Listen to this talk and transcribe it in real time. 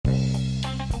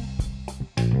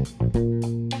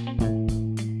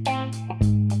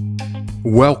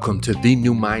Welcome to the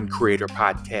New Mind Creator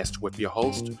podcast with your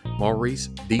host, Maurice,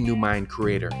 the New Mind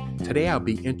Creator. Today I'll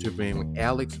be interviewing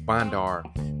Alex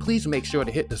Vonderhaar. Please make sure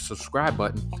to hit the subscribe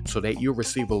button so that you'll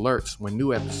receive alerts when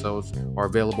new episodes are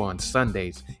available on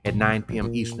Sundays at 9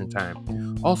 p.m. Eastern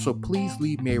Time. Also, please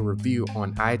leave me a review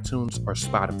on iTunes or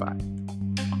Spotify.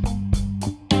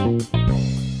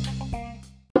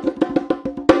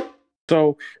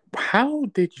 So, how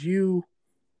did you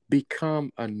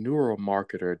become a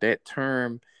neuromarketer? That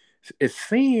term, it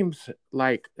seems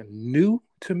like new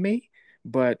to me,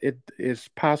 but it is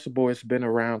possible it's been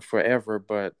around forever,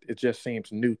 but it just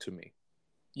seems new to me.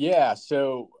 Yeah,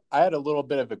 so I had a little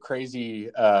bit of a crazy,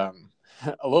 a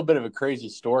little bit of a crazy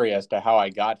story as to how I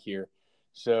got here.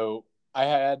 So I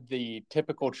had the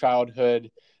typical childhood,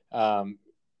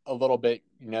 a little bit.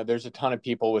 There's a ton of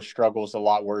people with struggles a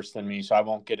lot worse than me, so I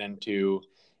won't get into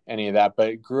any of that.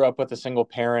 But grew up with a single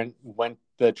parent, went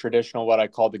the traditional, what I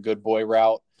call the good boy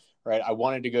route. Right, I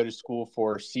wanted to go to school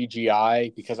for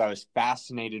CGI because I was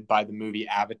fascinated by the movie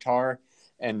Avatar,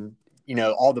 and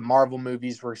all the Marvel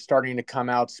movies were starting to come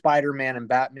out. Spider-Man and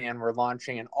Batman were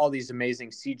launching, and all these amazing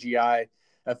CGI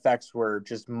effects were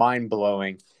just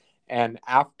mind-blowing. And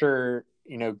after,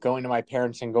 going to my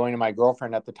parents and going to my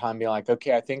girlfriend at the time, being like,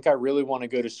 okay, I think I really want to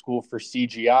go to school for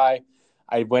CGI.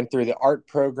 I went through the art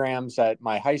programs at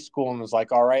my high school and was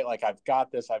like, all right, like I've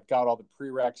got this. I've got all the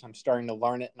prereqs. I'm starting to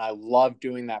learn it. And I love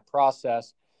doing that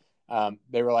process.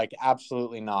 They were like,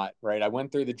 absolutely not. Right. I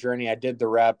went through the journey. I did the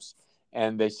reps.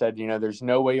 And they said, there's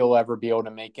no way you'll ever be able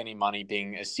to make any money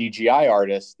being a CGI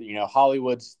artist.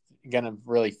 Hollywood's going to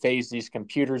really phase these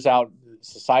computers out.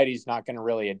 Society's not going to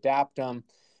really adapt them.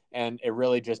 And it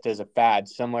really just is a fad,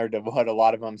 similar to what a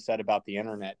lot of them said about the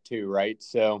internet too, right?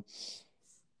 So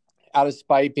out of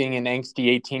spite, being an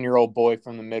angsty 18-year-old boy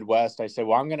from the Midwest, I said,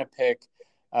 well, I'm going to pick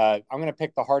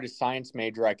the hardest science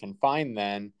major I can find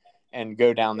then and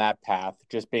go down that path,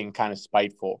 just being kind of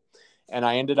spiteful. And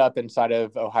I ended up inside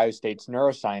of Ohio State's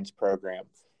neuroscience program.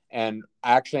 And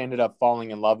I actually ended up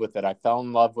falling in love with it. I fell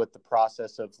in love with the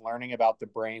process of learning about the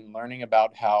brain, learning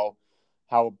about how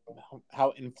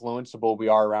influenceable we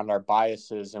are around our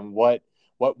biases and what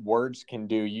words can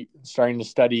do. Starting to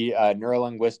study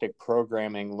neurolinguistic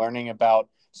programming, learning about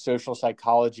social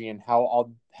psychology and how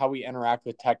we interact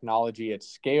with technology at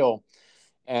scale.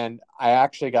 And I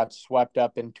actually got swept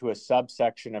up into a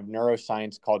subsection of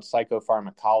neuroscience called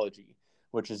psychopharmacology,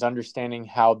 which is understanding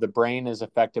how the brain is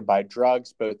affected by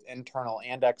drugs, both internal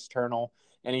and external,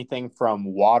 anything from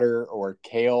water or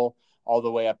kale all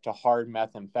the way up to hard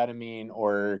methamphetamine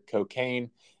or cocaine,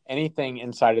 anything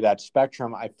inside of that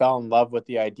spectrum. I fell in love with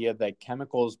the idea that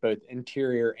chemicals, both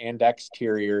interior and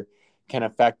exterior, can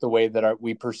affect the way that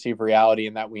we perceive reality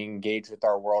and that we engage with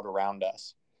our world around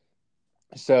us.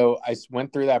 So I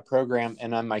went through that program,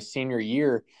 and on my senior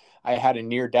year, I had a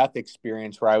near-death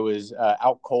experience where I was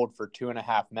out cold for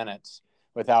 2.5 minutes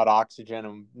without oxygen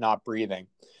and not breathing.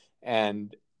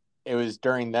 And it was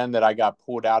during then that I got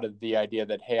pulled out of the idea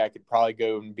that, hey, I could probably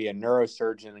go and be a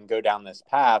neurosurgeon and go down this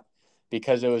path,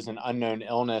 because it was an unknown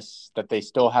illness that they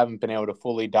still haven't been able to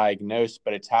fully diagnose,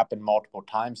 but it's happened multiple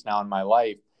times now in my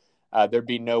life. There'd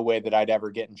be no way that I'd ever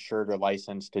get insured or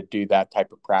licensed to do that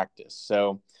type of practice.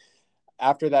 So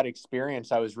after that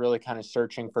experience, I was really kind of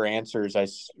searching for answers. I,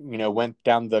 went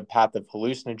down the path of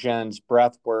hallucinogens,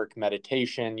 breath work,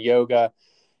 meditation, yoga.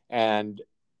 And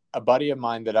a buddy of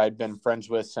mine that I'd been friends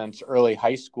with since early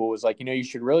high school was like, you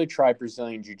should really try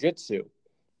Brazilian jiu-jitsu.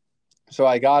 So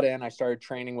I got in, I started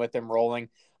training with him, rolling.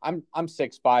 I'm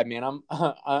 6'5", man.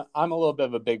 I'm a little bit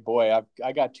of a big boy.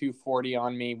 I got 240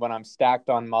 on me when I'm stacked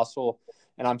on muscle,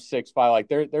 and I'm 6'5". Like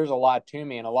there's a lot to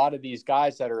me. And a lot of these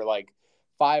guys that are like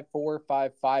 5'4",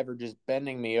 5'5" are just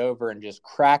bending me over and just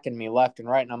cracking me left and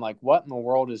right. And I'm like, what in the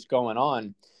world is going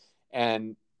on?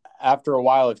 And after a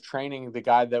while of training, the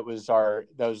guy that was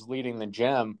leading the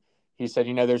gym, he said,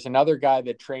 there's another guy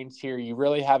that trains here. You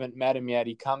really haven't met him yet.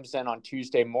 He comes in on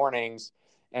Tuesday mornings,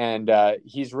 and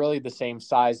he's really the same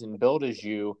size and build as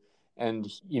you. And,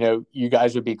 you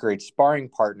guys would be great sparring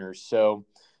partners. So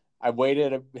I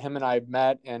waited, him and I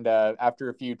met. And after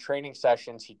a few training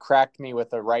sessions, he cracked me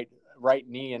with a right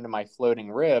knee into my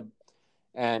floating rib.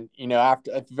 And,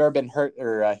 after, if you've ever been hurt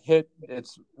or hit,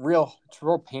 it's a real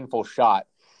painful shot.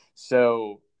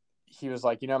 So he was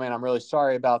like, man, I'm really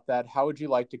sorry about that. How would you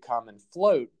like to come and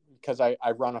float? Because I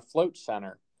run a float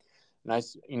center.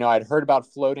 And I'd heard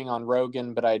about floating on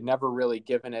Rogan, but I'd never really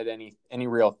given it any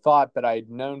real thought. But I'd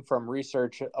known from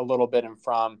research a little bit and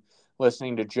from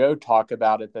listening to Joe talk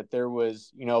about it that there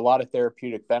was, a lot of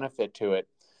therapeutic benefit to it.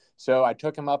 So I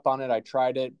took him up on it. I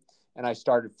tried it. and I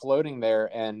started floating there.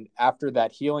 And after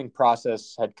that healing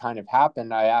process had kind of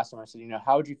happened, I asked him, I said,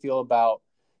 how would you feel about,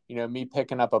 me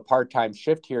picking up a part-time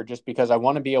shift here, just because I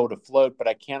want to be able to float, but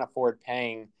I can't afford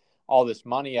paying all this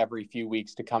money every few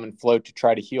weeks to come and float to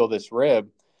try to heal this rib.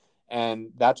 And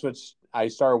that's what I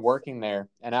started working there.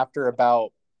 And after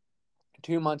about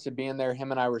 2 months of being there,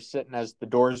 him and I were sitting as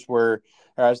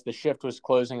as the shift was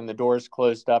closing and the doors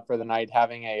closed up for the night,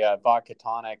 having a vodka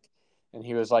tonic. And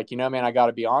he was like, man, I got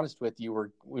to be honest with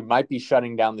you. We might be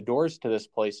shutting down the doors to this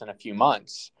place in a few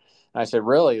months. And I said,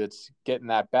 really? It's getting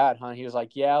that bad, huh? He was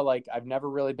like, yeah, like I've never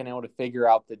really been able to figure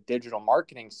out the digital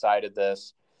marketing side of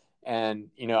this. And,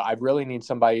 I really need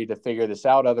somebody to figure this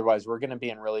out. Otherwise, we're going to be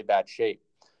in really bad shape.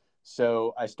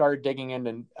 So I started digging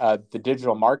into the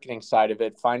digital marketing side of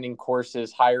it, finding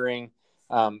courses, hiring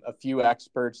a few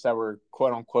experts that were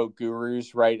quote unquote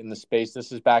gurus, right, in the space.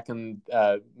 This is back in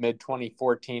mid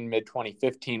 2014, mid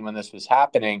 2015 when this was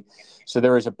happening. So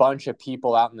there was a bunch of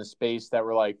people out in the space that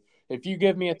were like, if you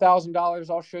give me $1,000,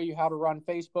 I'll show you how to run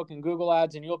Facebook and Google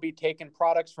ads, and you'll be taking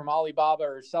products from Alibaba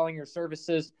or selling your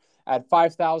services at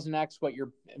 5,000x what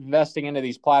you're investing into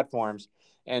these platforms.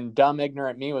 And dumb,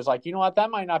 ignorant me was like, you know what,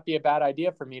 that might not be a bad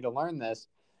idea for me to learn this.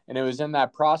 And it was in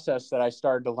that process that I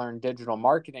started to learn digital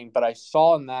marketing. But I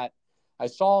saw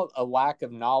a lack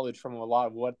of knowledge from a lot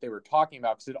of what they were talking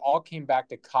about, because it all came back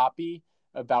to copy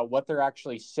about what they're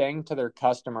actually saying to their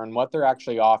customer and what they're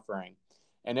actually offering.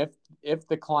 And if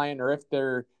the client or if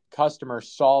their customer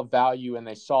saw value and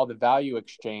they saw the value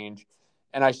exchange,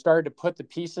 and I started to put the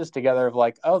pieces together of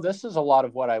like, oh, this is a lot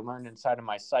of what I learned inside of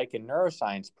my psych and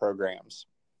neuroscience programs.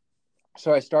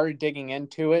 So I started digging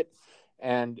into it,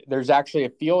 and there's actually a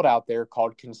field out there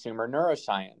called consumer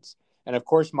neuroscience. And of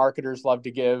course, marketers love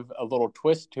to give a little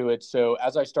twist to it. So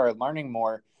as I started learning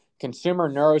more, consumer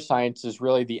neuroscience is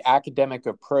really the academic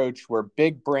approach where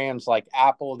big brands like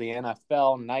Apple, the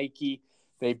NFL, Nike,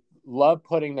 they love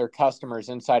putting their customers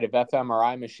inside of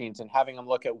fMRI machines and having them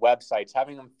look at websites,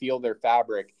 having them feel their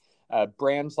fabric.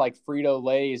 Brands like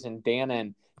Frito-Lay's and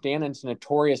Dannon's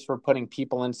notorious for putting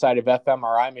people inside of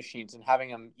fMRI machines and having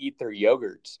them eat their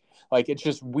yogurts. Like, it's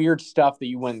just weird stuff that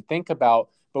you wouldn't think about,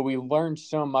 but we learn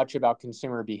so much about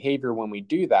consumer behavior when we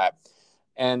do that.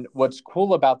 And what's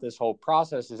cool about this whole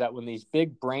process is that when these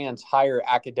big brands hire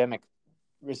academic,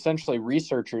 essentially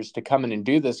researchers to come in and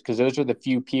do this, because those are the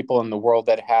few people in the world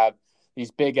that have these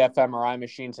big fMRI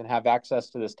machines and have access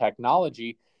to this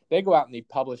technology, they go out and they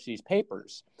publish these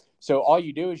papers. So all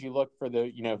you do is you look for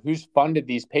who's funded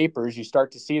these papers. You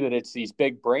start to see that it's these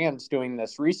big brands doing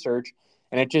this research,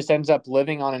 and it just ends up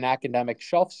living on an academic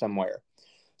shelf somewhere.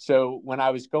 So when I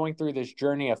was going through this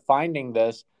journey of finding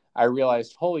this, I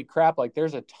realized, holy crap, like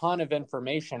there's a ton of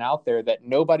information out there that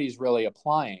nobody's really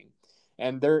applying.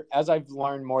 And there, as I've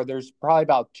learned more, there's probably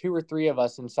about 2 or 3 of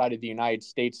us inside of the United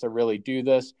States that really do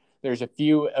this. There's a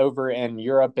few over in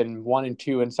Europe and 1 and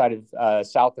 2 inside of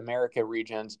South America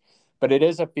regions. But it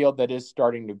is a field that is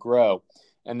starting to grow.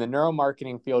 And the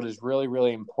neuromarketing field is really,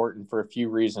 really important for a few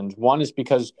reasons. One is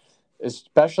because,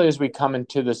 especially as we come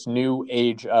into this new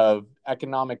age of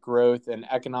economic growth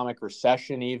and economic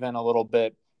recession, even a little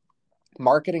bit,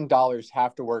 marketing dollars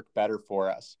have to work better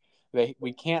for us.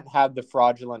 We can't have the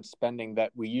fraudulent spending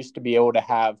that we used to be able to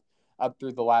have up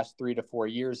through the last 3 to 4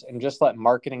 years and just let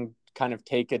marketing kind of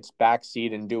take its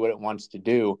backseat and do what it wants to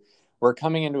do. We're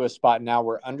coming into a spot now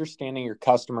where understanding your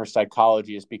customer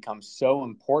psychology has become so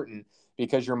important,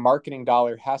 because your marketing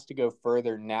dollar has to go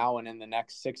further now and in the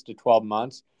next 6 to 12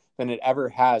 months than it ever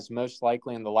has, most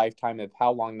likely in the lifetime of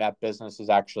how long that business has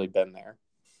actually been there.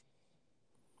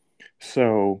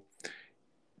 So,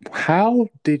 how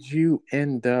did you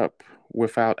end up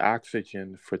without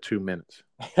oxygen for 2 minutes?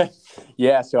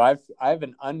 Yeah, so I have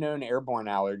an unknown airborne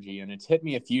allergy, and it's hit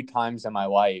me a few times in my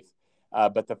life.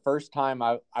 But the first time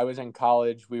I was in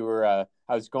college, I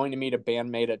was going to meet a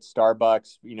bandmate at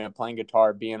Starbucks, playing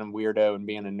guitar, being a weirdo and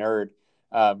being a nerd.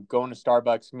 Going to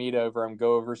Starbucks, meet over him,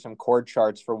 go over some chord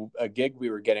charts for a gig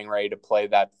we were getting ready to play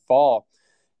that fall.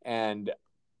 And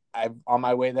on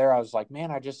my way there, I was like, man,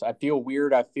 I feel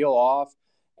weird. I feel off.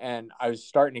 And I was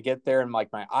starting to get there, and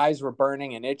like my eyes were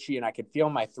burning and itchy, and I could feel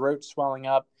my throat swelling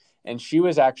up. And she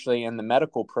was actually in the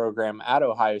medical program at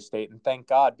Ohio State. And thank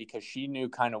God, because she knew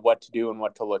kind of what to do and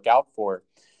what to look out for.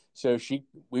 So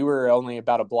we were only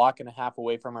about a block and a half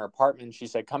away from her apartment. She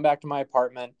said, come back to my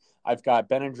apartment. I've got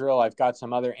Benadryl. I've got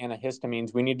some other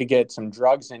antihistamines. We need to get some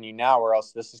drugs in you now, or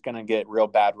else this is going to get real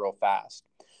bad real fast.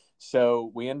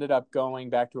 So we ended up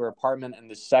going back to her apartment, and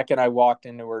the second I walked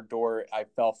into her door, I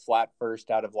fell flat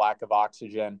first out of lack of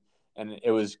oxygen, and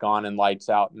it was gone and lights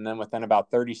out. And then within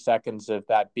about 30 seconds of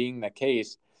that being the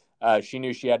case, she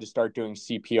knew she had to start doing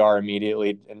CPR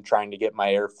immediately and trying to get my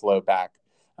airflow back.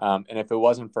 And if it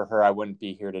wasn't for her, I wouldn't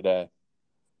be here today.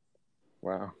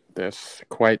 Wow, that's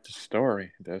quite the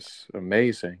story. That's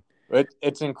amazing.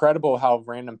 It's incredible how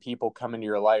random people come into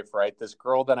your life, right? This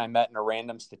girl that I met in a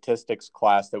random statistics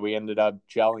class that we ended up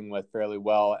gelling with fairly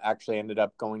well actually ended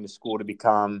up going to school to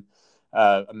become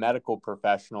a medical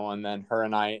professional. And then her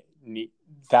and I,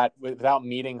 that without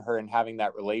meeting her and having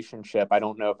that relationship, I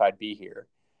don't know if I'd be here.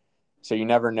 So you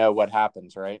never know what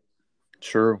happens, right?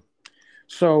 True.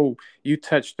 So you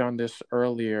touched on this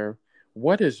earlier.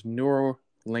 What is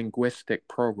neuro-linguistic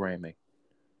programming?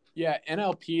 Yeah,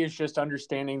 NLP is just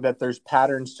understanding that there's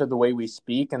patterns to the way we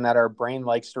speak and that our brain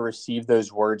likes to receive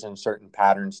those words in certain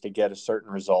patterns to get a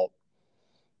certain result.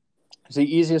 It's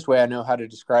the easiest way I know how to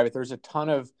describe it. There's a ton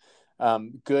of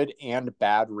good and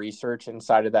bad research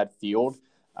inside of that field,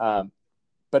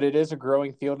 but it is a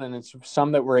growing field, and it's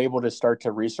some that we're able to start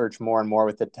to research more and more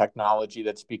with the technology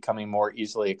that's becoming more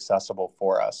easily accessible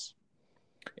for us.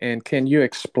 And can you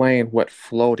explain what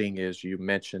floating is? You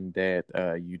mentioned that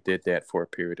you did that for a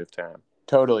period of time.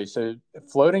 Totally. So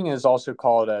floating is also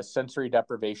called sensory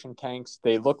deprivation tanks.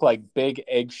 They look like big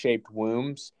egg-shaped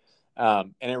wombs,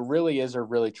 and it really is a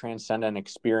really transcendent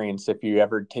experience if you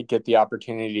ever get the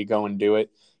opportunity to go and do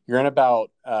it. You're in about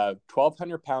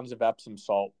 1,200 pounds of Epsom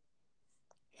salt,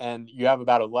 and you have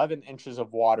about 11 inches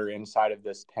of water inside of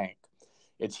this tank.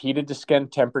 It's heated to skin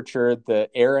temperature. The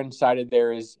air inside of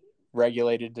there is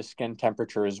regulated to skin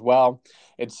temperature as well.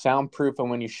 It's soundproof, and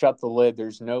when you shut the lid,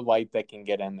 there's no light that can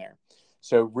get in there.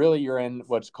 So really, you're in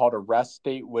what's called a rest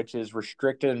state, which is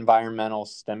restricted environmental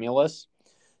stimulus.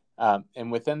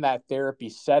 And within that therapy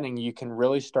setting, you can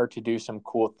really start to do some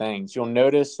cool things. You'll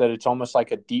notice that it's almost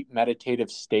like a deep meditative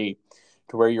state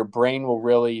to where your brain will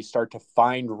really start to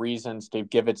find reasons to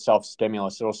give itself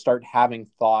stimulus. It'll start having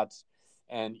thoughts,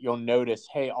 and you'll notice,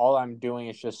 hey, all I'm doing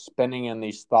is just spinning in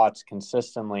these thoughts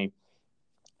consistently.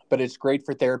 But it's great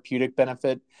for therapeutic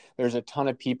benefit. There's a ton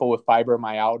of people with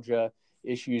fibromyalgia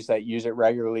issues that use it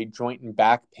regularly. Joint and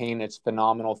back pain, it's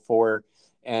phenomenal for.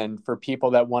 And for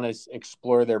people that want to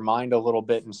explore their mind a little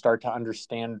bit and start to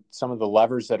understand some of the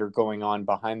levers that are going on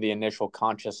behind the initial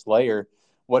conscious layer,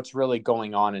 what's really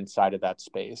going on inside of that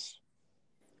space.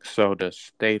 So the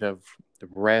state of the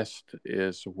rest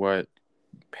is what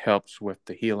helps with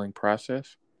the healing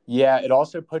process? Yeah, it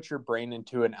also puts your brain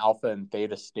into an alpha and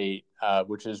theta state,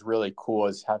 which is really cool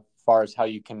as far as how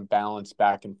you can balance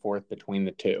back and forth between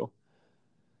the two.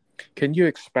 Can you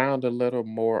expound a little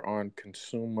more on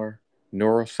consumer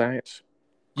neuroscience?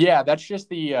 Yeah, that's just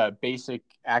the basic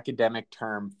academic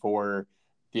term for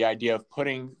the idea of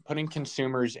putting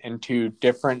consumers into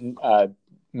different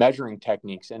measuring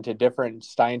techniques, into different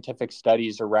scientific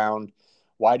studies around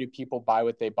why do people buy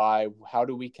what they buy? How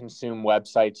do we consume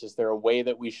websites? Is there a way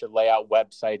that we should lay out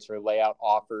websites or lay out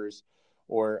offers?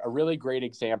 Or a really great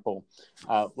example,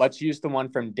 let's use the one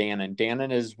from Dannon.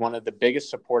 Dannon is one of the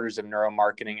biggest supporters of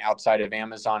neuromarketing outside of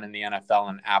Amazon and the NFL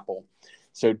and Apple.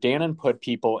 So Dannon put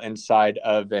people inside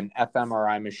of an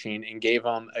fMRI machine and gave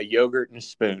them a yogurt and a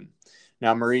spoon.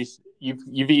 Now, Maurice, you've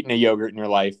eaten a yogurt in your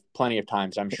life plenty of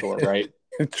times, I'm sure, right?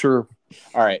 True.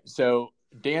 All right. So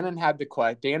Dannon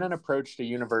Dannon approached a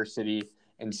university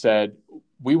and said,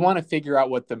 we want to figure out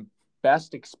what the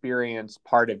best experience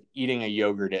part of eating a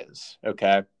yogurt is.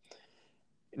 Okay.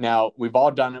 Now we've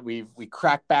all done it. We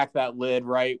crack back that lid,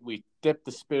 right? We dip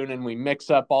the spoon and we mix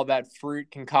up all that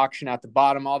fruit concoction at the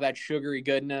bottom, all that sugary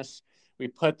goodness. We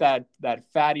put that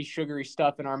fatty, sugary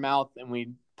stuff in our mouth and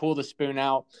we pull the spoon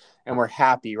out and we're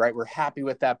happy, right? We're happy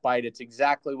with that bite. It's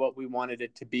exactly what we wanted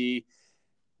it to be.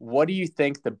 What do you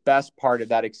think the best part of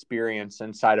that experience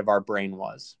inside of our brain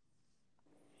was?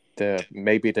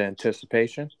 Maybe the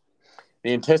anticipation.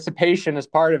 The anticipation is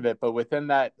part of it, but within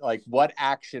that, like what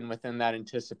action within that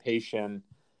anticipation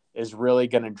is really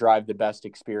going to drive the best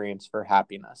experience for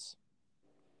happiness?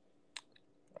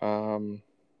 I'm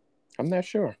not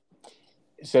sure.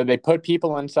 So they put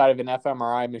people inside of an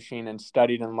fMRI machine and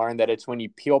studied and learned that it's when you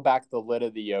peel back the lid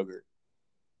of the yogurt.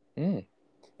 Mm.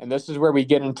 And this is where we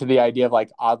get into the idea of like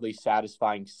oddly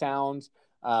satisfying sounds.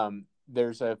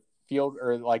 There's a field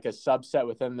or like a subset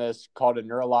within this called a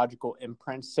neurological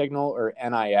imprint signal, or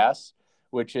NIS,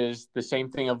 which is the same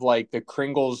thing of like the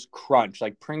Pringles crunch.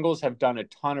 Like Pringles have done a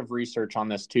ton of research on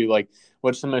this too. Like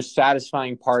what's the most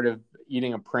satisfying part of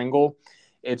eating a Pringle?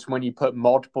 It's when you put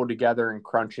multiple together and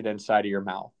crunch it inside of your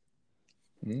mouth.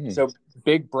 So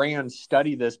big brands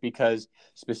study this because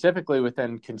specifically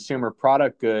within consumer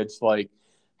product goods, like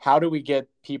how do we get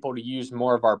people to use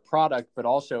more of our product, but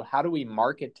also how do we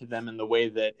market to them in the way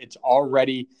that it's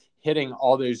already hitting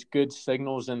all those good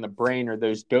signals in the brain or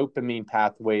those dopamine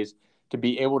pathways to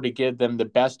be able to give them the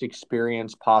best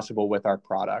experience possible with our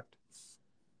product.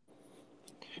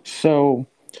 So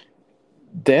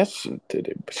that's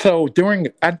so during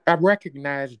I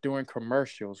recognize during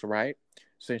commercials, right?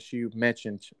 Since you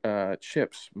mentioned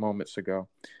chips moments ago.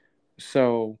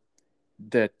 So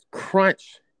the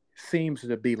crunch seems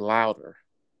to be louder,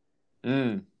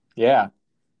 Yeah.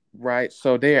 right?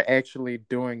 So they're actually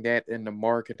doing that in the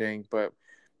marketing, but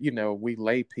we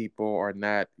lay people are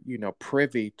not,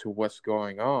 privy to what's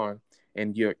going on,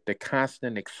 and the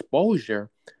constant exposure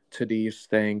to these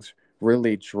things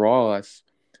really draw us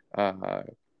uh,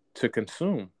 to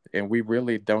consume, and we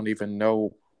really don't even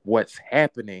know what's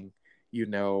happening,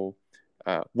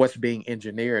 what's being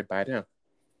engineered by them.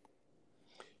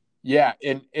 Yeah,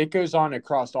 and it goes on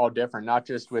across all different, not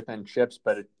just within chips,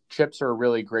 but chips are a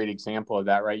really great example of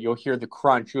that, right? You'll hear the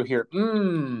crunch, you'll hear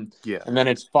Yeah. and then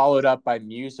it's followed up by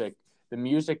music. The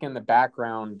music in the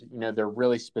background, they're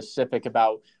really specific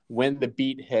about when the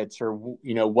beat hits or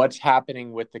what's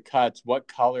happening with the cuts, what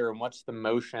color and what's the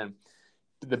motion.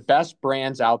 The best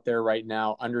brands out there right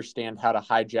now understand how to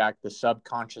hijack the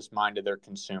subconscious mind of their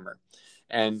consumer.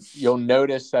 And you'll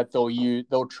notice that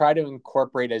they'll try to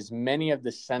incorporate as many of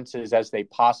the senses as they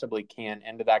possibly can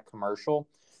into that commercial,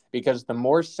 because the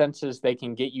more senses they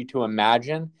can get you to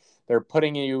imagine, they're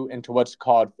putting you into what's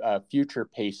called future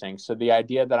pacing. So the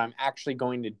idea that I'm actually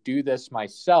going to do this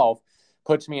myself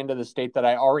puts me into the state that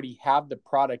I already have the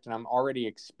product and I'm already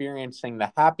experiencing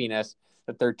the happiness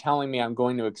that they're telling me I'm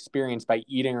going to experience by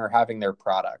eating or having their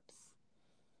product.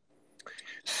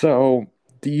 So,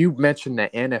 do you mention the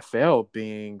NFL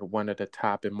being one of the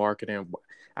top in marketing?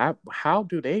 How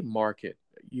do they market?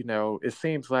 It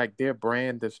seems like their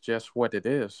brand is just what it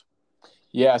is.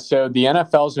 Yeah, so the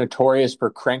NFL is notorious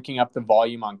for cranking up the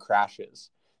volume on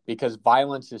crashes because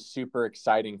violence is super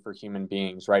exciting for human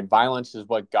beings, right? Violence is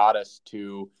what got us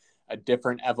to a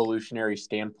different evolutionary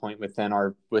standpoint within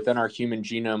our human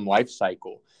genome life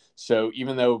cycle. So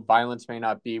even though violence may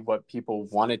not be what people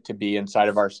want it to be inside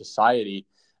of our society,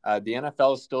 the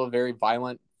NFL is still a very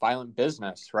violent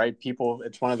business, right?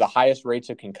 It's one of the highest rates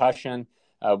of concussion.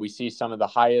 We see some of the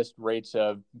highest rates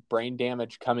of brain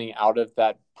damage coming out of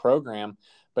that program,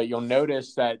 but you'll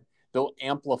notice that they'll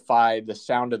amplify the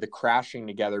sound of the crashing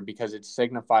together because it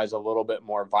signifies a little bit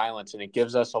more violence and it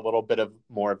gives us a little bit of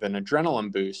more of an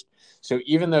adrenaline boost. So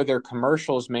even though their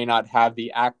commercials may not have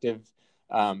the active,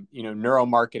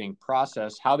 neuromarketing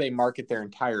process, how they market their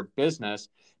entire business,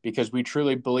 because we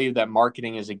truly believe that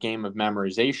marketing is a game of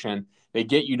memorization. They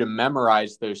get you to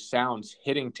memorize those sounds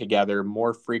hitting together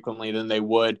more frequently than they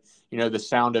would, the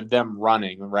sound of them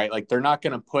running, right? Like they're not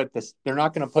going to put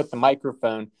the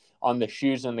microphone on the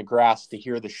shoes in the grass to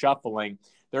hear the shuffling.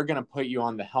 They're going to put you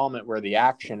on the helmet where the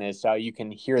action is so you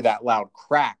can hear that loud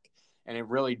crack. And it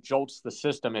really jolts the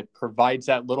system. It provides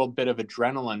that little bit of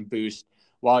adrenaline boost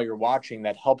while you're watching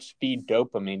that helps feed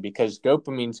dopamine, because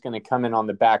dopamine is going to come in on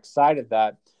the backside of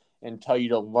that and tell you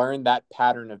to learn that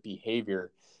pattern of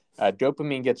behavior.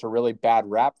 Dopamine gets a really bad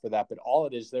rap for that, but all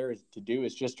it is there is to do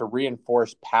is just to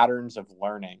reinforce patterns of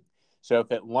learning. So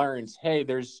if it learns, hey,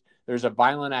 there's a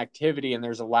violent activity and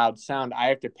there's a loud sound, I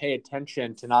have to pay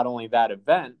attention to not only that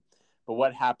event, but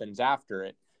what happens after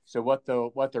it. So what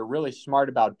they're really smart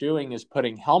about doing is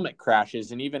putting helmet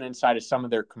crashes, and even inside of some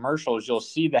of their commercials, you'll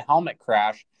see the helmet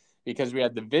crash because we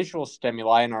have the visual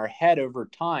stimuli in our head over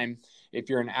time. If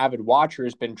you're an avid watcher,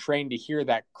 has been trained to hear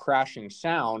that crashing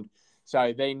sound.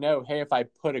 So they know, hey, if I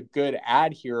put a good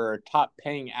ad here or a top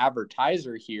paying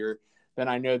advertiser here, then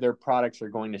I know their products are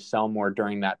going to sell more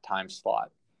during that time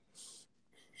slot.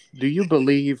 Do you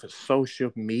believe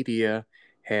social media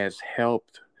has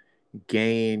helped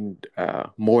gain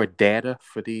more data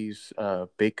for these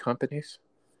big companies?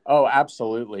 Oh,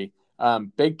 absolutely.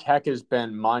 Big tech has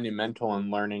been monumental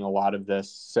in learning a lot of this.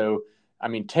 So, I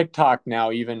mean, TikTok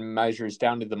now even measures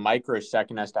down to the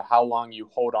microsecond as to how long you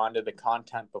hold on to the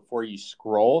content before you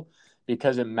scroll,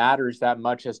 because it matters that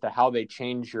much as to how they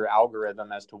change your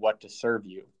algorithm as to what to serve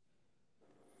you.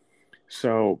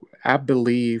 So I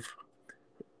believe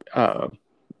uh,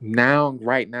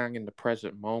 right now in the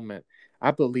present moment,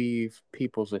 I believe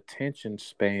people's attention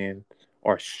span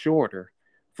are shorter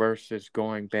versus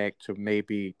going back to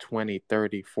maybe 20,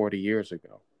 30, 40 years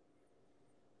ago.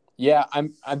 Yeah,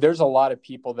 there's a lot of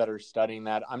people that are studying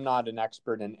that. I'm not an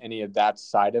expert in any of that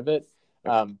side of it.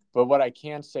 Okay. But what I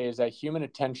can say is that human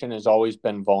attention has always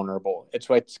been vulnerable. It's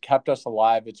what's kept us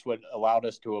alive. It's what allowed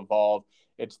us to evolve.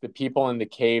 It's the people in the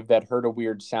cave that heard a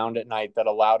weird sound at night that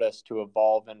allowed us to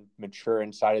evolve and mature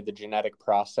inside of the genetic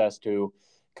process to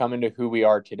come into who we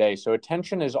are today. So um,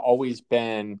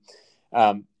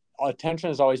 attention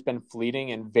has always been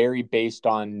fleeting and very based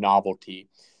on novelty.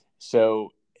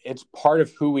 So it's part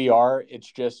of who we are.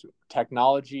 It's just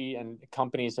technology and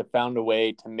companies have found a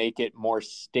way to make it more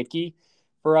sticky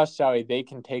for us so they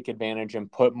can take advantage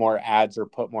and put more ads or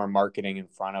put more marketing in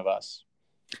front of us.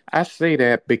 I say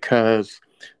that because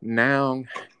now,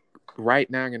 right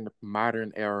now in the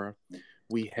modern era,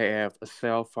 we have a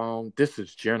cell phone. This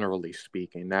is generally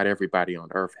speaking. Not everybody on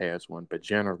earth has one, but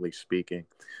generally speaking,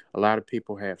 a lot of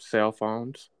people have cell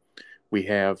phones. We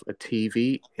have a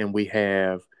TV and we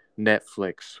have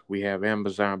Netflix. We have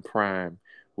Amazon Prime.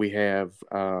 We have,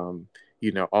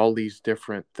 all these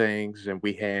different things. And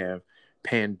we have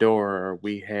Pandora.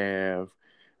 We have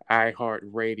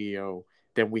iHeartRadio.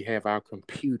 Then we have our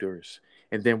computers.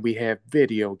 And then we have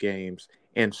video games.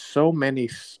 And so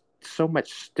much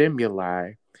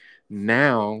stimuli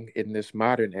now in this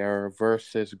modern era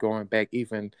versus going back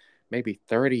even maybe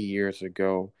 30 years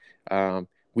ago.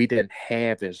 We didn't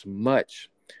have as much.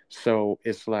 So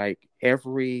it's like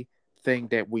everything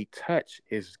that we touch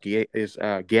is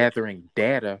gathering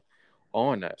data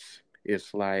on us.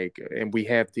 It's like, and we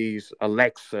have these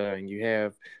Alexa and you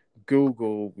have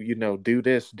Google, do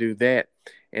this, do that.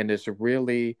 And it's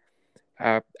really,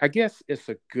 I guess it's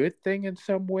a good thing in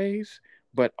some ways,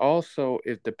 but also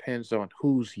it depends on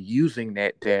who's using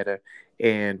that data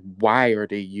and why are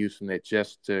they using it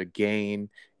just to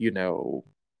you know,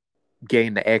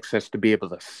 gain the access to be able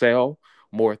to sell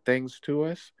more things to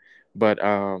us. But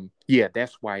yeah,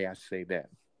 that's why I say that.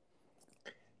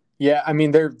 Yeah, I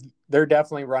mean they're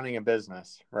definitely running a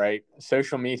business, right?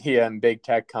 Social media and big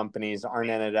tech companies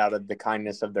aren't in it out of the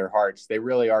kindness of their hearts. They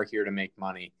really are here to make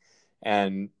money.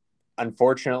 And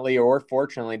unfortunately or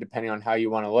fortunately, depending on how you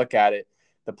want to look at it,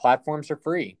 the platforms are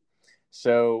free.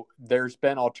 So there's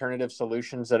been alternative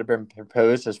solutions that have been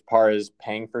proposed as far as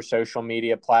paying for social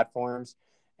media platforms.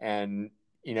 And,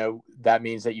 that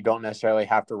means that you don't necessarily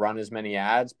have to run as many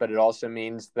ads, but it also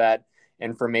means that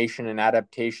information and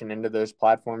adaptation into those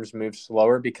platforms moves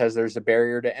slower because there's a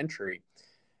barrier to entry.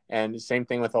 And the same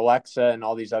thing with Alexa and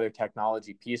all these other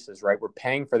technology pieces, right? We're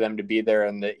paying for them to be there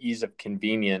and the ease of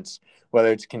convenience,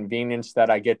 whether it's convenience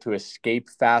that I get to escape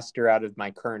faster out of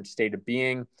my current state of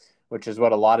being, which is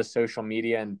what a lot of social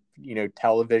media and,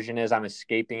 television is. I'm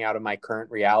escaping out of my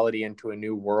current reality into a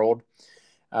new world.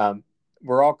 Um,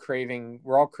 we're all craving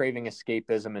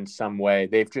escapism in some way.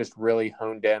 They've just really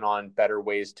honed in on better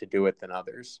ways to do it than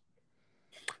others.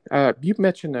 You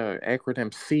mentioned the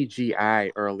acronym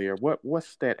CGI earlier.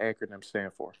 What's that acronym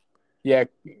stand for? Yeah,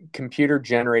 computer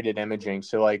generated imaging.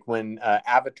 So like when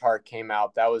Avatar came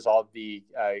out, that was all the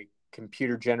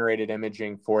computer generated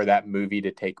imaging for that movie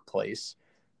to take place.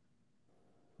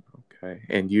 Okay.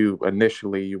 And you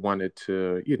wanted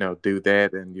to, do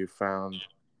that and you found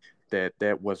that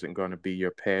that wasn't going to be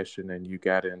your passion and you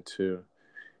got into,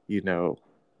 you know,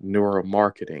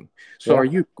 neuromarketing. So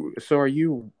Yeah. are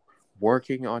you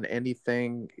working on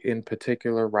anything in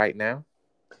particular right now?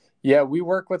 Yeah, we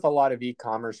work with a lot of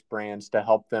e-commerce brands to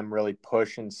help them really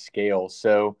push and scale.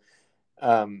 So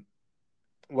um,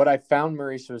 what I found,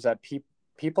 Maurice, was that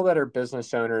people that are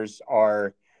business owners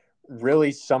are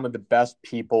really some of the best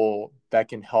people that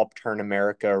can help turn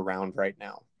America around right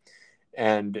now.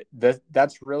 And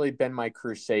that's really been my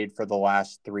crusade for the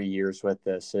last 3 years with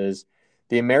this is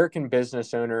the American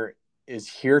business owner is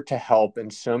here to help in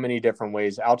so many different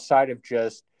ways outside of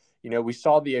just, we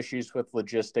saw the issues with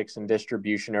logistics and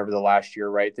distribution over the last year,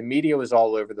 right? The media was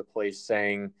all over the place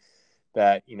saying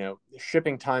that,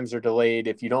 shipping times are delayed.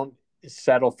 If you don't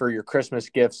settle for your Christmas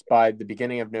gifts by the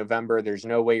beginning of November, there's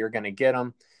no way you're going to get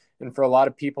them. And for a lot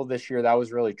of people this year, that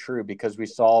was really true because we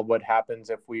saw what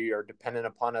happens if we are dependent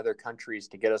upon other countries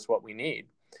to get us what we need.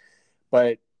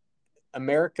 But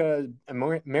American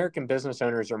business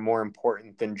owners are more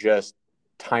important than just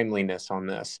timeliness on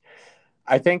this.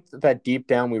 I think that deep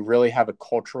down, we really have a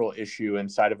cultural issue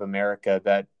inside of America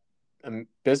that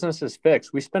business is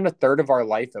fixed. We spend a third of our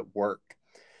life at work.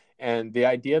 And the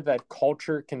idea that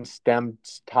culture can stem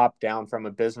top down from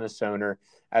a business owner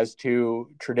as to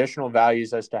traditional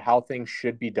values as to how things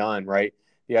should be done, right?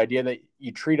 The idea that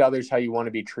you treat others how you want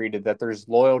to be treated, that there's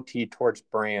loyalty towards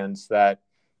brands, that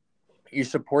you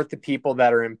support the people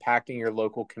that are impacting your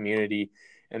local community,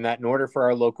 and that in order for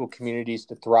our local communities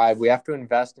to thrive, we have to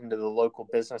invest into the local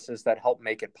businesses that help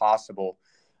make it possible.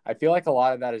 I feel like a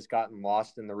lot of that has gotten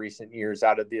lost in the recent years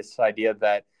out of this idea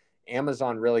that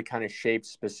Amazon really kind of shaped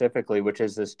specifically, which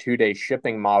is this 2-day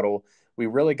shipping model. We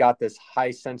really got this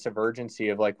high sense of urgency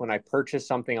of like, when I purchase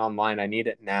something online, I need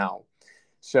it now.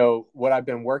 So what I've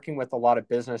been working with a lot of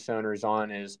business owners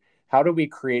on is how do we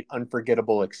create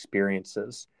unforgettable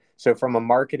experiences? So from a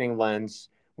marketing lens,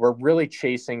 we're really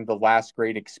chasing the last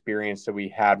great experience that we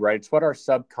had, right? It's what our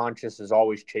subconscious is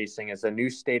always chasing, is a new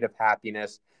state of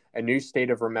happiness, a new state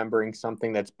of remembering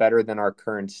something that's better than our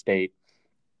current state,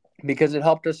 because it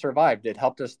helped us survive. It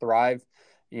helped us thrive,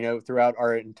 throughout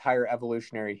our entire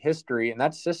evolutionary history. And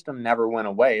that system never went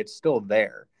away. It's still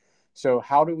there. So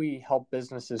how do we help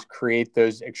businesses create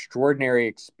those extraordinary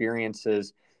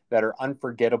experiences that are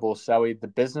unforgettable? So the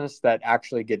business that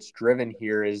actually gets driven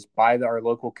here is by our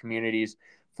local communities,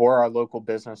 for our local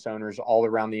business owners all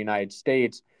around the United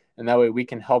States. And that way we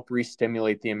can help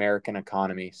re-stimulate the American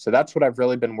economy. So that's what I've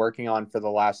really been working on for the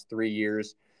last 3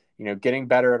 years, getting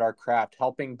better at our craft,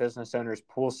 helping business owners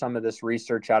pull some of this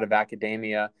research out of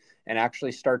academia and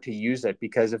actually start to use it.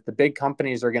 Because if the big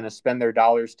companies are going to spend their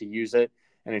dollars to use it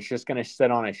and it's just going to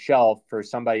sit on a shelf for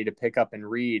somebody to pick up and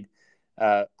read,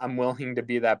 I'm willing to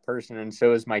be that person. And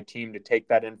so is my team, to take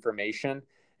that information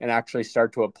and actually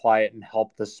start to apply it and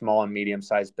help the small and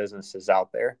medium-sized businesses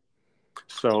out there.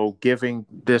 So giving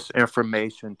this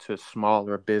information to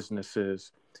smaller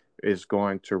businesses is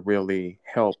going to really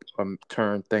help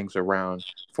turn things around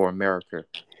for America.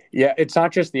 Yeah, it's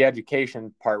not just the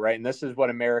education part, right? And this is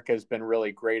what America has been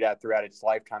really great at throughout its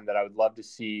lifetime that I would love to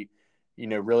see,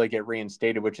 really get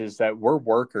reinstated, which is that we're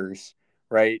workers,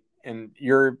 right? And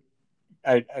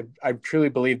I truly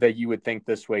believe that you would think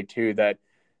this way too, that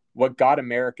what got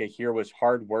America here was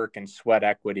hard work and sweat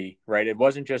equity, right? It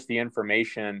wasn't just the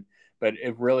information, but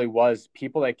it really was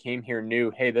people that came here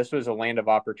knew, hey, this was a land of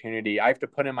opportunity. I have to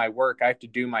put in my work. I have to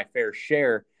do my fair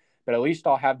share, but at least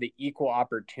I'll have the equal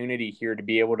opportunity here to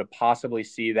be able to possibly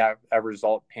see that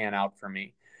result pan out for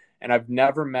me. And I've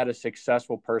never met a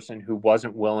successful person who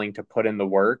wasn't willing to put in the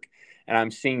work. And I'm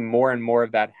seeing more and more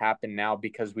of that happen now,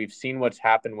 because we've seen what's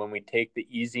happened when we take the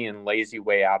easy and lazy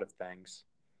way out of things.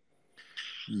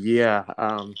 Yeah,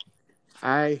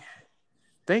 I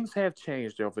things have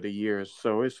changed over the years,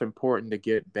 so it's important to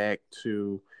get back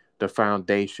to the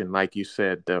foundation. Like you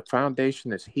said, the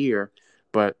foundation is here,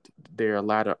 but there are a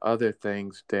lot of other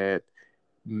things that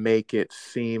make it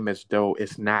seem as though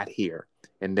it's not here.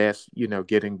 And that's,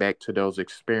 getting back to those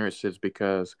experiences,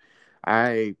 because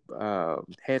I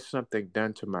had something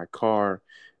done to my car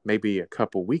maybe a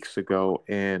couple weeks ago,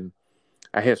 and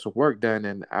I had some work done,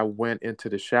 and I went into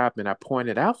the shop and I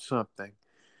pointed out something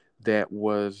that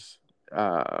was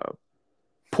uh,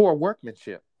 poor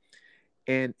workmanship.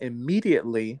 And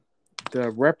immediately the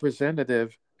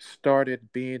representative started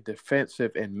being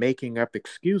defensive and making up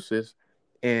excuses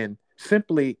and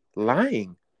simply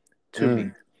lying to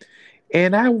me.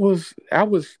 And I was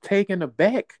taken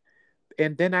aback.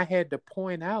 And then I had to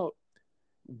point out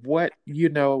what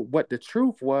the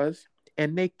truth was.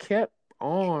 And they kept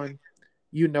on,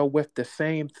 with the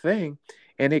same thing.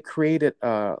 And it created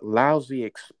a lousy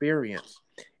experience.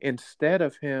 Instead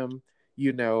of him,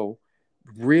 you know,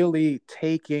 really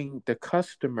taking the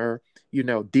customer,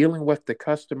 dealing with the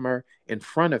customer in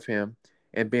front of him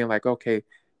and being like, okay,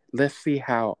 let's see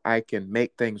how I can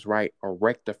make things right or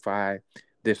rectify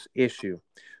this issue.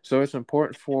 So it's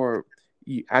important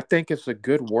I think it's a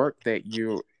good work that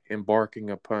you're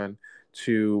embarking upon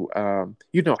to,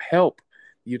 help,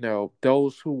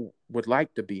 those who would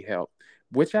like to be helped,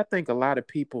 which I think a lot of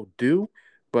people do,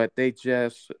 but they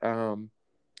just,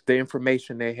 the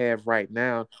information they have right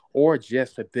now or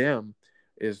just to them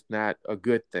is not a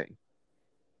good thing.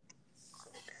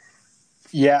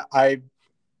 Yeah,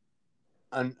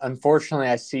 unfortunately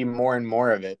I see more and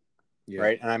more of it, Yeah.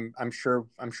 right? And I'm sure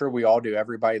we all do.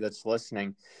 Everybody that's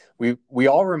listening, we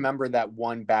all remember that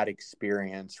one bad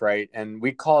experience, right? And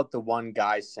we call it the one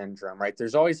guy syndrome, right?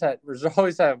 There's always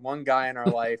that one guy in our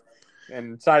life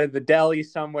inside of the deli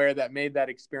somewhere that made that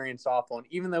experience awful. And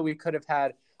even though we could have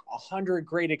had 100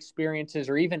 great experiences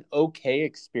or even okay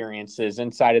experiences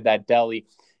inside of that deli,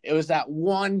 it was that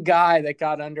one guy that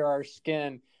got under our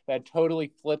skin that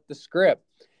totally flipped the script.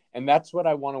 And that's what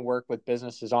I want to work with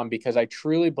businesses on, because I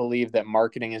truly believe that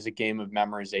marketing is a game of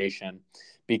memorization,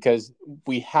 because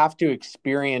we have to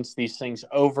experience these things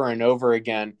over and over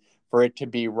again for it to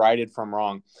be righted from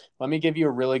wrong. Let me give you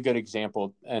a really good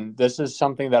example. And this is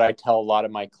something that I tell a lot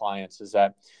of my clients, is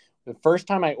that the first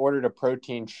time I ordered a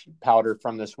protein powder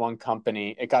from this one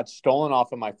company, it got stolen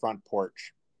off of my front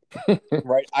porch.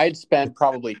 Right. I'd spent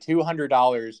probably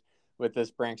 $200 with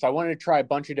this brand. So I wanted to try a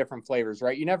bunch of different flavors,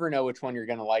 right? You never know which one you're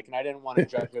going to like. And I didn't want to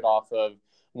judge it off of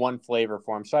one flavor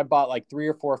for them. So I bought like 3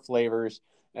 or 4 flavors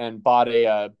and bought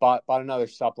another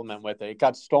supplement with it. It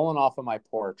got stolen off of my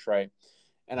porch, right?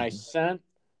 And I sent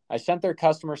their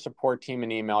customer support team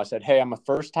an email. I said, hey, I'm a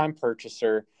first time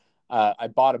purchaser. I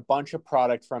bought a bunch of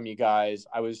product from you guys.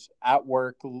 I was at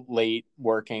work late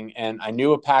working, and I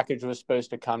knew a package was supposed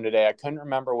to come today. I couldn't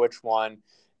remember which one,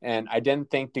 and I didn't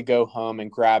think to go home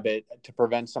and grab it to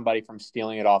prevent somebody from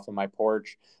stealing it off of my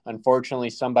porch. Unfortunately,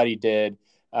 somebody did.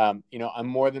 I'm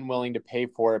more than willing to pay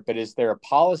for it, but is there a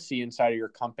policy inside of your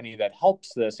company that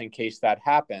helps this in case that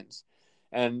happens?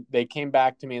 And they came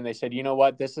back to me and they said, you know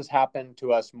what, this has happened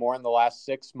to us more in the last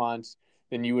 6 months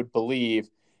than you would believe.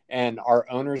 And our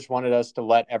owners wanted us to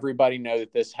let everybody know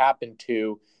that this happened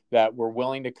to, that we're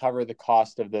willing to cover the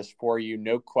cost of this for you.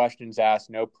 No questions asked,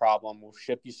 no problem. We'll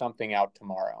ship you something out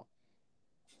tomorrow.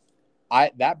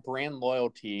 That brand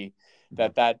loyalty,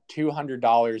 that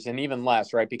 $200 and even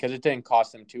less, right? Because it didn't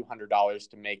cost them $200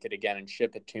 to make it again and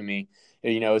ship it to me.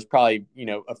 It was probably,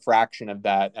 a fraction of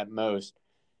that at most.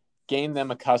 Gain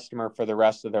them a customer for the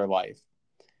rest of their life.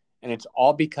 And it's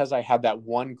all because I had that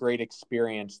one great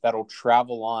experience that'll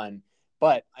travel on.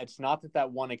 But it's not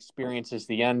that one experience is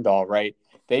the end all, right?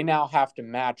 They now have to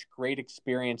match great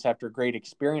experience after great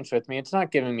experience with me. It's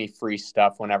not giving me free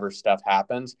stuff whenever stuff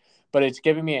happens, but it's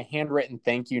giving me a handwritten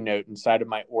thank you note inside of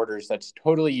my orders that's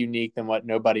totally unique than what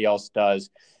nobody else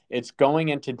does. It's going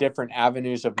into different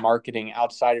avenues of marketing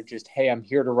outside of just, hey, I'm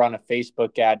here to run a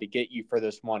Facebook ad to get you for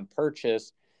this one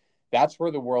purchase. That's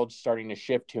where the world's starting to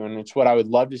shift to. And it's what I would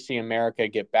love to see America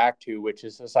get back to, which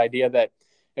is this idea that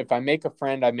if I make a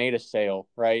friend, I made a sale,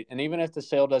 right? And even if the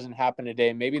sale doesn't happen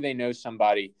today, maybe they know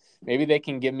somebody, maybe they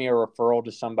can give me a referral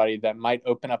to somebody that might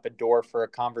open up a door for a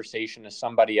conversation to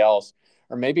somebody else.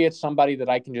 Or maybe it's somebody that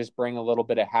I can just bring a little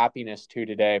bit of happiness to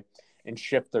today and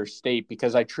shift their state,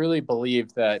 because I truly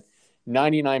believe that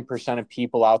 99% of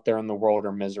people out there in the world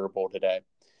are miserable today.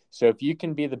 So if you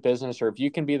can be the business, or if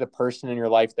you can be the person in your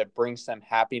life that brings them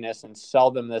happiness and sell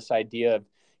them this idea of,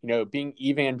 being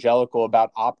evangelical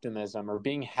about optimism or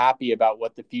being happy about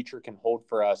what the future can hold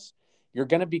for us, you're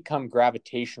going to become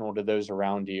gravitational to those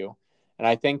around you. And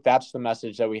I think that's the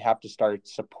message that we have to start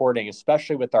supporting,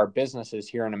 especially with our businesses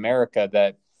here in America,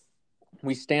 that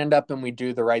we stand up and we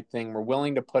do the right thing. We're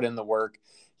willing to put in the work.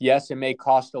 Yes, it may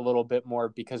cost a little bit more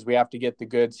because we have to get the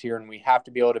goods here and we have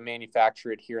to be able to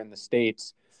manufacture it here in the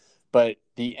States. But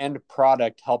the end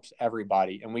product helps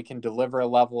everybody, and we can deliver a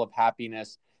level of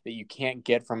happiness that you can't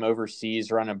get from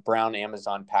overseas or on a brown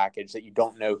Amazon package that you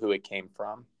don't know who it came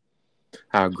from.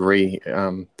 I agree.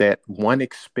 That one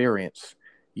experience,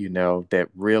 that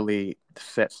really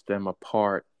sets them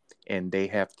apart, and they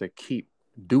have to keep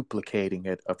duplicating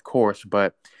it, of course,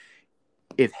 but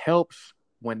it helps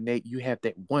when you have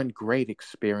that one great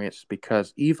experience,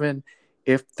 because even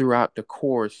if throughout the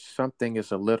course something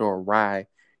is a little awry,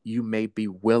 you may be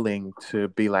willing to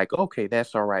be like, okay,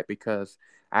 that's all right, because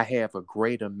I have a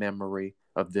greater memory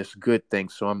of this good thing.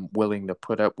 So I'm willing to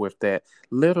put up with that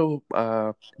little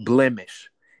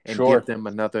blemish and give Sure. them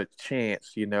another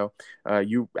chance. I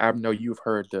know you've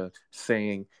heard the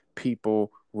saying,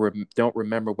 people don't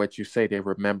remember what you say, they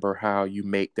remember how you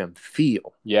make them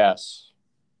feel. Yes.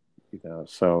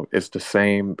 So it's the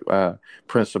same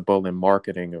principle in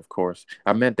marketing, of course.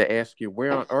 I meant to ask you,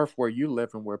 where on earth were you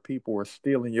living where people were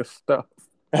stealing your stuff?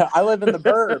 I live in the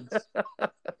burbs.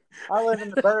 I live in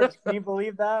the burbs. Can you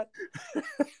believe that?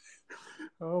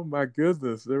 Oh my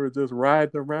goodness. They were just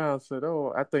riding around, said,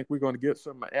 oh, I think we're going to get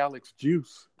some Alex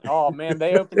juice. Oh man,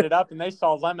 they opened it up and they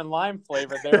saw lemon lime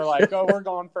flavor. They were like, oh, we're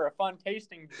going for a fun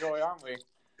tasting joy, aren't we?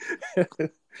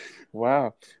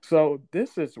 Wow. So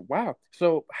this is wow.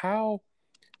 So how,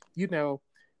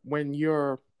 when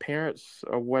your parents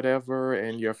or whatever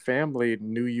and your family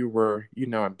knew you were,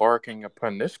 embarking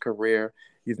upon this career,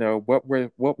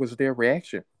 what was their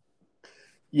reaction?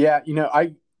 Yeah,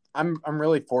 I'm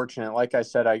really fortunate. Like I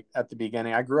said, at the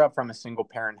beginning, I grew up from a single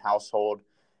parent household,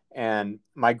 and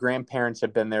my grandparents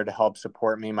have been there to help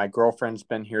support me. My girlfriend's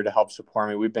been here to help support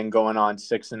me. We've been going on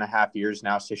 6.5 years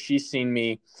now. So she's seen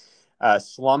me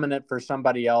slumming it for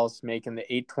somebody else, making the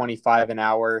 $8.25 an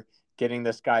hour, getting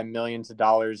this guy millions of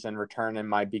dollars in return in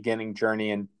my beginning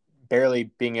journey, and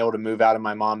barely being able to move out of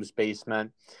my mom's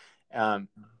basement.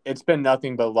 It's been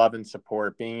nothing but love and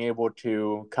support, being able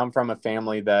to come from a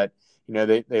family that,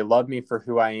 they love me for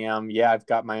who I am. Yeah, I've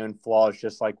got my own flaws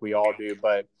just like we all do,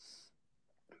 but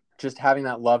just having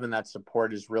that love and that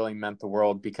support has really meant the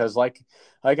world, because like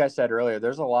I said earlier,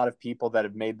 there's a lot of people that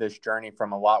have made this journey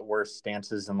from a lot worse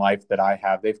stances in life that I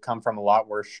have. They've come from a lot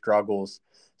worse struggles.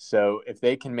 So if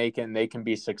they can make it and they can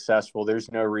be successful,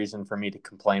 there's no reason for me to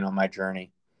complain on my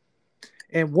journey.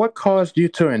 And what caused you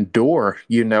to endure,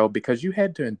 because you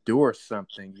had to endure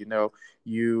something,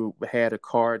 you had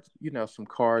some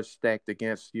cards stacked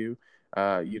against you,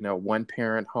 one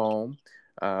parent home.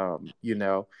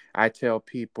 I tell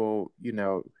people,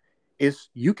 it's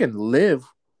you can live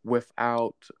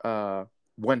without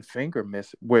one finger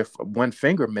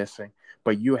missing,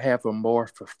 but you have a more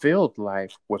fulfilled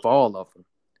life with all of them.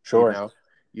 You Sure.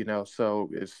 know, so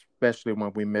especially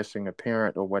when we're missing a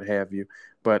parent or what have you.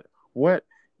 But what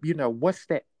what's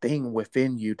that thing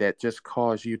within you that just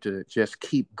caused you to just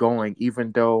keep going,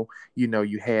 even though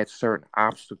you had certain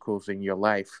obstacles in your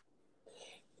life?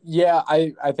 Yeah,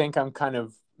 I think I'm kind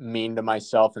of mean to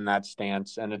myself in that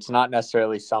stance, and it's not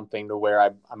necessarily something to where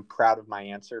I'm proud of my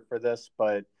answer for this,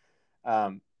 but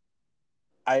um,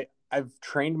 I've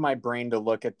trained my brain to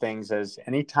look at things as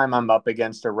anytime I'm up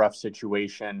against a rough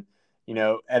situation,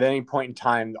 at any point in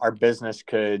time, our business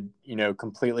could,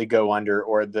 completely go under,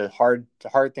 or the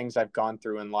hard things I've gone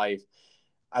through in life.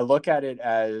 I look at it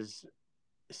as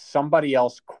somebody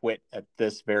else quit at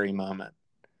this very moment.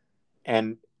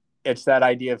 And it's that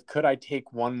idea of, could I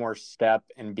take one more step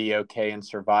and be okay and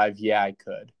survive? Yeah, I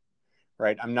could.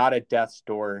 Right. I'm not at death's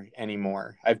door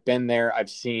anymore. I've been there. I've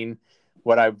seen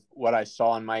what I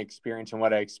saw in my experience and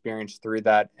what I experienced through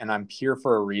that. And I'm here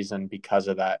for a reason because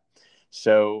of that.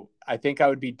 So I think I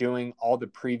would be doing all the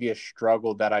previous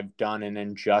struggle that I've done in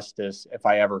injustice if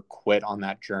I ever quit on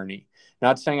that journey.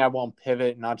 Not saying I won't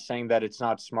pivot, not saying that it's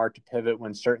not smart to pivot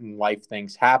when certain life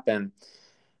things happen,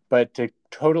 but to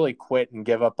totally quit and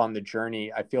give up on the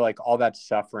journey, I feel like all that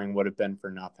suffering would have been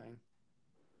for nothing.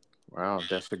 Wow,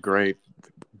 that's a great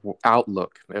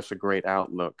outlook. That's a great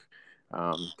outlook.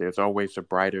 There's always a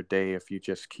brighter day if you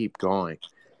just keep going,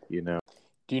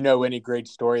 Do you know any great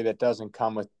story that doesn't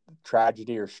come with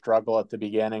tragedy or struggle at the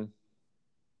beginning?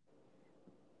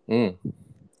 Mm.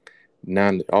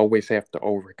 None. Always have to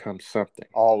overcome something.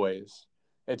 Always.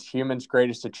 It's humans'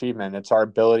 greatest achievement. It's our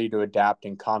ability to adapt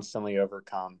and constantly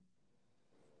overcome.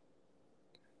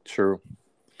 True.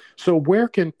 So where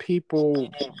can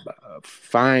people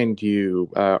find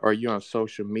you? Are you on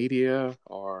social media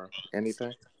or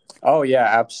anything? Oh yeah,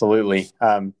 absolutely.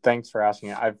 Thanks for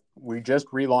asking. We just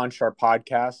relaunched our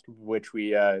podcast, which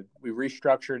we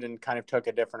restructured and kind of took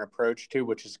a different approach to,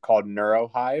 which is called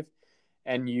NeuroHive,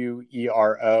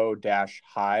 NUERO dash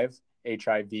Hive,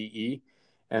 HIVE,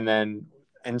 and then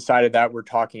inside of that, we're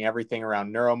talking everything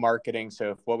around neuromarketing. So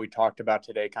if what we talked about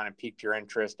today kind of piqued your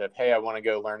interest of, hey, I want to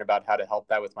go learn about how to help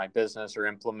that with my business or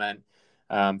implement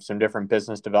some different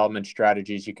business development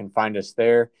strategies, you can find us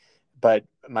there. But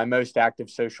my most active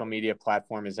social media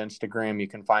platform is Instagram. You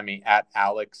can find me at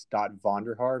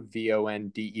alex.vonderhaar,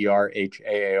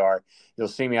 Vonderhaar. You'll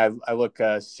see me. I look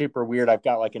super weird. I've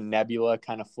got like a nebula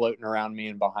kind of floating around me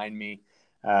and behind me.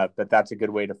 But that's a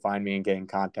good way to find me and get in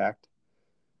contact.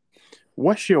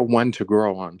 What's your one to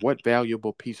grow on? What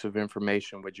valuable piece of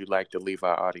information would you like to leave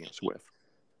our audience with?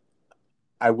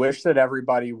 I wish that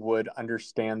everybody would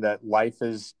understand that life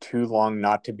is too long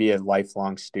not to be a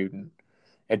lifelong student.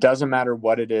 It doesn't matter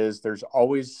what it is. There's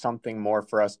always something more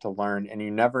for us to learn, and you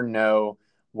never know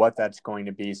what that's going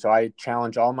to be. So I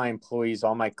challenge all my employees,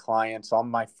 all my clients, all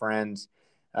my friends,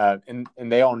 and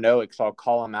they all know it because I'll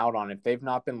call them out on it. If they've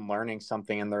not been learning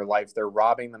something in their life, they're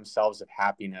robbing themselves of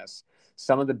happiness.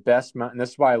 Some of the best, and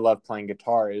this is why I love playing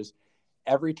guitar, is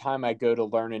every time I go to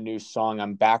learn a new song,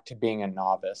 I'm back to being a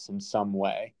novice in some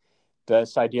way.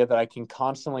 This idea that I can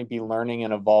constantly be learning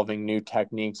and evolving new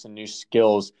techniques and new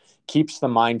skills keeps the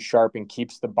mind sharp and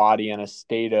keeps the body in a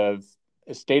state of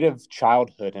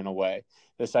childhood in a way.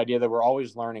 This idea that we're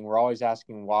always learning, we're always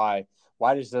asking why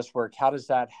does this work? How does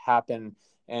that happen?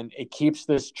 And it keeps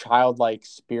this childlike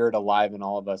spirit alive in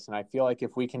all of us. And I feel like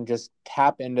if we can just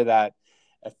tap into that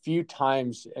a few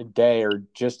times a day, or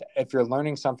just if you're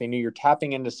learning something new, you're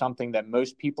tapping into something that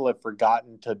most people have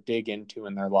forgotten to dig into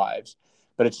in their lives.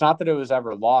 But it's not that it was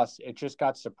ever lost. It just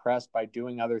got suppressed by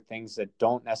doing other things that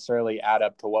don't necessarily add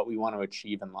up to what we want to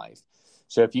achieve in life.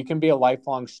 So if you can be a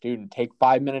lifelong student, take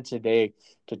 5 minutes a day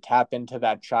to tap into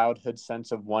that childhood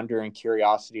sense of wonder and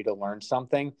curiosity to learn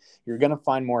something, you're going to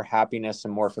find more happiness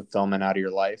and more fulfillment out of your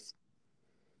life.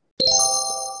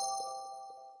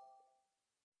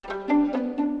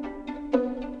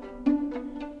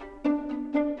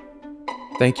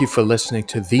 Thank you for listening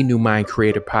to the New Mind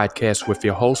Creator podcast with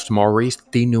your host, Maurice,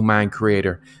 the New Mind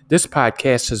Creator. This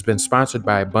podcast has been sponsored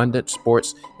by Abundant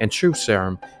Sports and Truth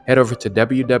Serum. Head over to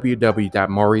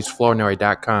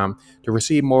www.mauriceflournoy.com to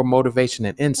receive more motivation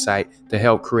and insight to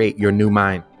help create your new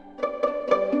mind.